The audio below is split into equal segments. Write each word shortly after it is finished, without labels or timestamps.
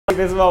E aí,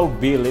 pessoal,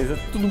 beleza?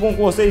 Tudo bom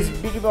com vocês?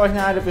 Big Boss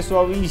na área,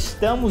 pessoal, e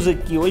estamos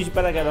aqui hoje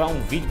para gravar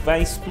um vídeo para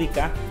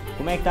explicar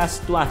como é que tá a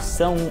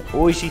situação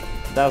hoje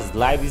das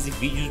lives e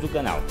vídeos do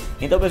canal.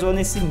 Então, pessoal,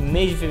 nesse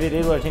mês de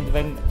fevereiro a gente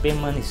vai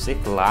permanecer,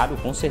 claro,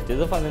 com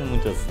certeza, fazendo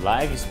muitas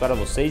lives para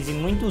vocês e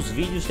muitos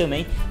vídeos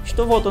também.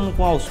 Estou voltando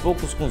aos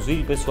poucos com os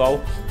vídeos, pessoal.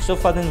 Estou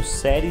fazendo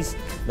séries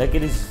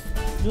daqueles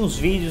uns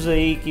vídeos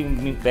aí que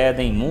me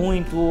pedem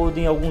muito, ou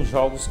de alguns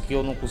jogos que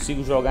eu não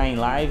consigo jogar em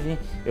live,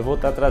 eu vou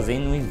estar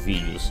trazendo em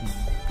vídeos.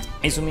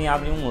 Isso me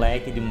abre um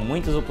leque de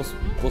muitas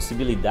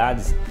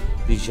possibilidades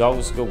de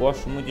jogos que eu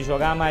gosto muito de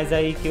jogar, mas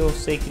aí que eu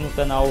sei que no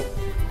canal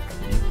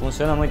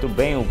funciona muito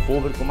bem o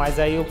público, mas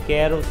aí eu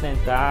quero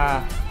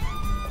tentar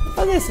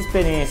fazer essa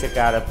experiência,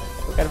 cara.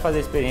 Eu quero fazer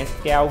a experiência,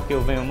 porque é algo que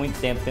eu venho há muito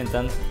tempo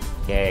tentando,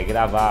 que é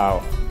gravar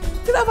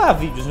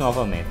vídeos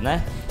novamente,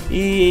 né?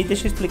 E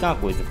deixa eu explicar uma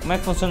coisa, como é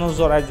que funcionam os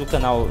horários do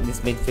canal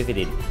nesse mês de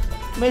fevereiro.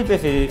 No mês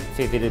de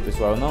fevereiro,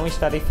 pessoal, eu não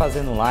estarei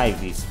fazendo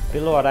lives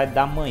pelo horário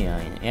da manhã.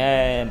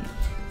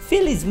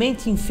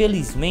 Felizmente,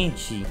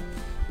 infelizmente,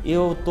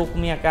 eu tô com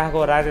minha carga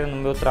horária no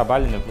meu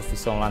trabalho, minha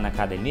profissão lá na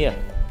academia,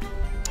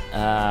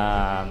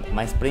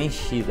 mais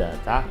preenchida,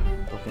 tá?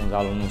 Tô com uns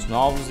alunos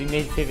novos e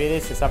mês de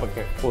fevereiro, você sabe que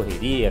é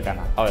correria,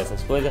 carnaval,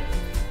 essas coisas.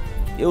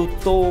 Eu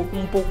tô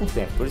com pouco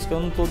tempo, por isso que eu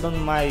não tô dando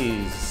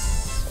mais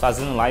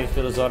fazendo live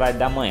pelos horários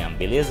da manhã,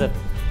 beleza?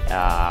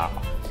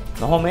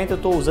 Normalmente eu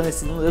tô usando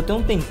eu tenho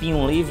um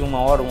tempinho livre, uma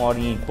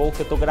horinha e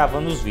pouco, eu tô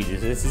gravando os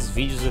vídeos. Esses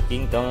vídeos aqui,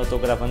 então, eu tô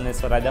gravando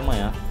nesse horário da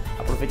manhã.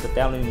 Aproveita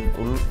até a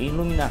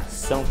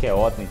iluminação, que é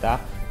ótima, tá?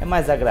 É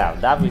mais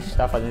agradável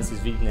estar fazendo esses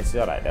vídeos nesse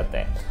horário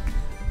até.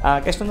 A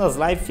questão das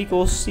lives fica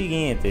o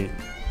seguinte: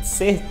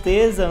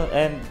 certeza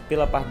é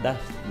pela parte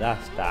das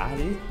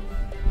tardes,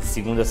 de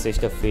segunda a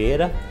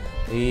sexta-feira,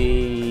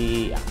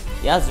 e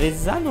às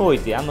vezes à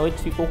noite. À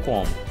noite ficou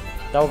como?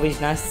 Talvez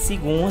na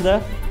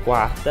segunda,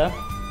 quarta,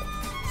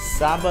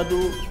 sábado,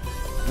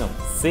 não,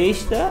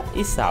 sexta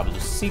e sábado.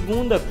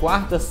 Segunda,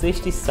 quarta,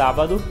 sexta e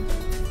sábado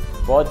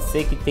pode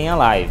ser que tenha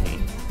live.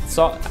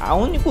 Só o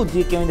único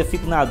dia que eu ainda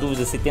fico na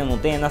dúvida se tem ou não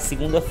tem é na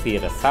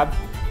segunda-feira, sabe?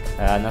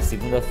 Na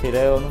segunda-feira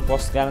eu não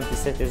posso garantir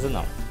certeza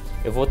não.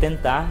 Eu vou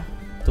tentar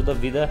toda a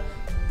vida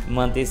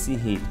manter esse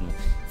ritmo.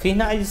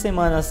 Finais de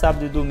semana,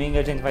 sábado e domingo,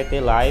 a gente vai ter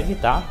live,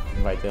 tá?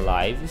 Vai ter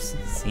lives,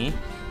 sim.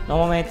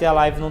 Normalmente a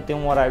live não tem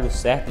um horário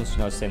certo no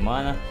final de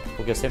semana,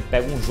 porque eu sempre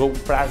pego um jogo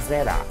pra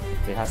zerar.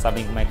 Vocês já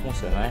sabem como é que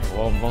funciona, né?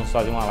 Vamos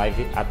fazer uma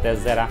live até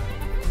zerar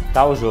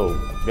tal jogo,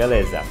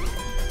 beleza?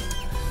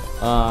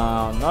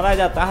 No horário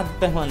da tarde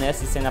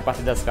permanece sendo a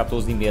partir das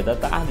 14h30 da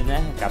tarde,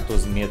 né?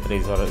 14h30,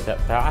 3 horas da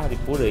tarde,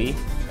 por aí.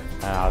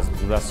 As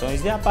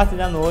durações, e a partir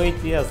da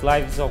noite as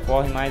lives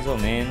ocorrem mais ou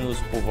menos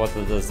por volta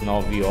das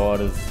 9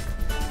 horas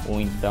ou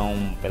então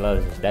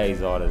pelas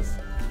 10 horas,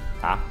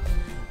 tá?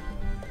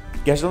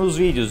 Questão dos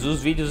vídeos,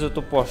 os vídeos eu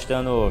tô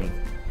postando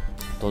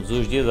todos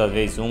os dias, às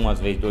vezes um, às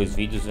vezes dois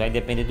vídeos, vai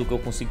depender do que eu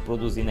consigo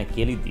produzir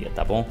naquele dia,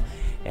 tá bom?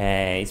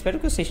 Espero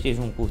que vocês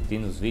estejam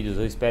curtindo os vídeos,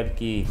 eu espero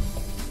que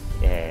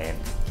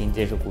quem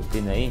esteja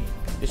curtindo aí,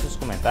 deixa os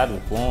comentários,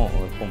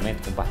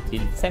 comente,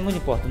 compartilhe, isso é muito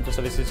importante para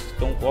saber se vocês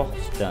estão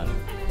gostando.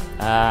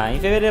 Em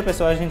fevereiro,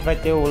 pessoal, a gente vai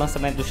ter o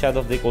lançamento do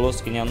Shadow of the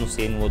Colossus, que nem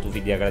anunciei no outro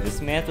vídeo de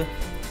agradecimento.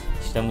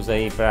 Estamos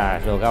aí para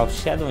jogar o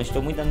Shadow,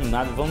 estou muito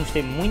animado, vamos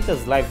ter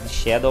muitas lives de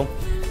Shadow.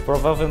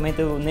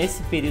 Provavelmente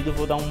nesse período eu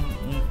vou dar um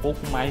pouco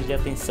mais de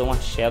atenção a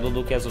Shadow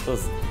do que as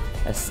outras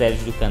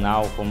séries do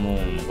canal, como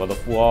God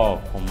of War,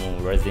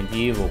 como Resident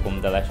Evil,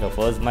 como The Last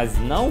of Us, mas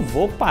não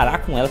vou parar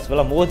com elas, pelo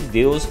amor de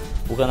Deus,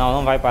 o canal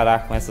não vai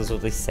parar com essas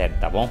outras séries,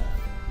 tá bom?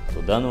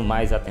 Tô dando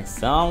mais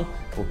atenção,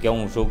 porque é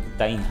um jogo que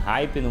tá em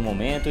hype no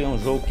momento, e é um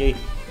jogo que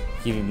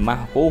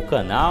marcou o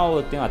canal.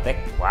 Eu tenho até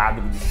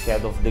quadro de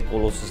Shadow of the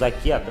Colossus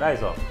aqui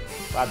atrás, ó.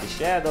 Quadro de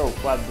Shadow,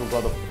 quadro do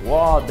God of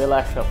War, The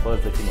Last of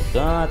Us aqui no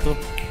canto,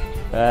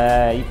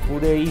 e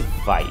por aí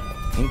vai.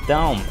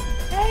 Então,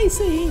 é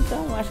isso aí.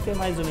 Então, acho que é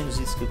mais ou menos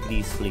isso que eu queria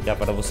explicar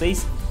para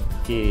vocês,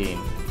 que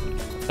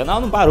o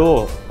canal não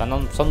parou, o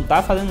canal só não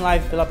tá fazendo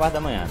live pela parte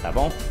da manhã, tá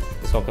bom?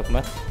 Pessoal que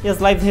começa. E as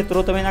lives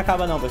retrô também não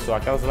acabam não, pessoal.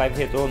 Aquelas lives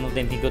retrô, no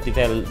tempinho que eu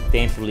tiver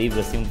tempo livre,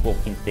 assim, um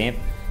pouquinho de tempo,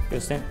 eu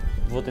sempre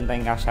vou tentar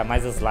encaixar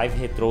mais as lives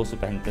retrô,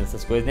 Super Nintendo,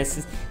 essas coisas,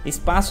 nesse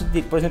espaço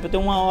de, por exemplo, eu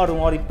tenho uma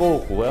hora e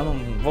pouco, eu não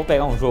vou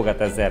pegar um jogo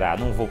até zerar,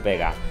 não vou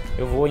pegar,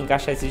 eu vou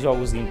encaixar esses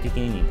jogos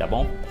pequenininhos, tá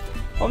bom?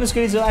 Bom, meus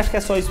queridos, eu acho que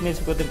é só isso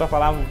mesmo que eu tenho para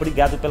falar.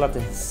 Obrigado pela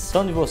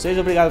atenção de vocês,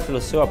 obrigado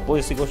pelo seu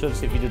apoio. Se gostou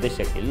desse vídeo,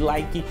 deixa aquele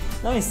like,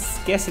 não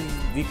esquece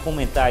de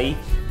comentar aí,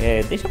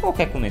 deixa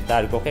qualquer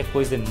comentário, qualquer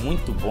coisa é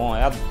muito bom,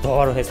 eu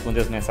adoro responder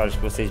as mensagens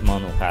que vocês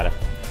mandam, cara.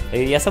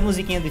 E essa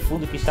musiquinha de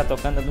fundo que está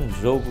tocando é de um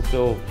jogo que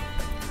eu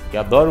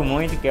adoro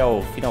muito, que é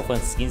o Final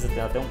Fantasy XV.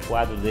 Tem até um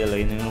quadro dele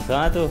aí no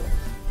canto,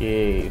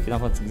 que Final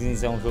Fantasy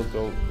XV é um jogo que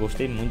eu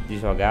gostei muito de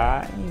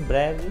jogar. Em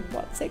breve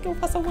pode ser que eu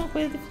faça alguma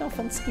coisa de Final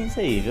Fantasy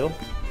XV aí, viu?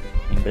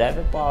 Em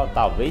breve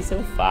talvez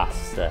eu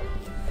faça.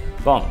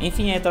 Bom,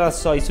 enfim, então é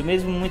só isso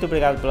mesmo. Muito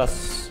obrigado pela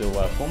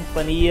sua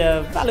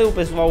companhia. Valeu,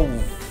 pessoal.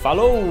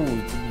 Falou,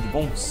 tudo de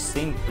bom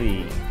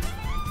sempre.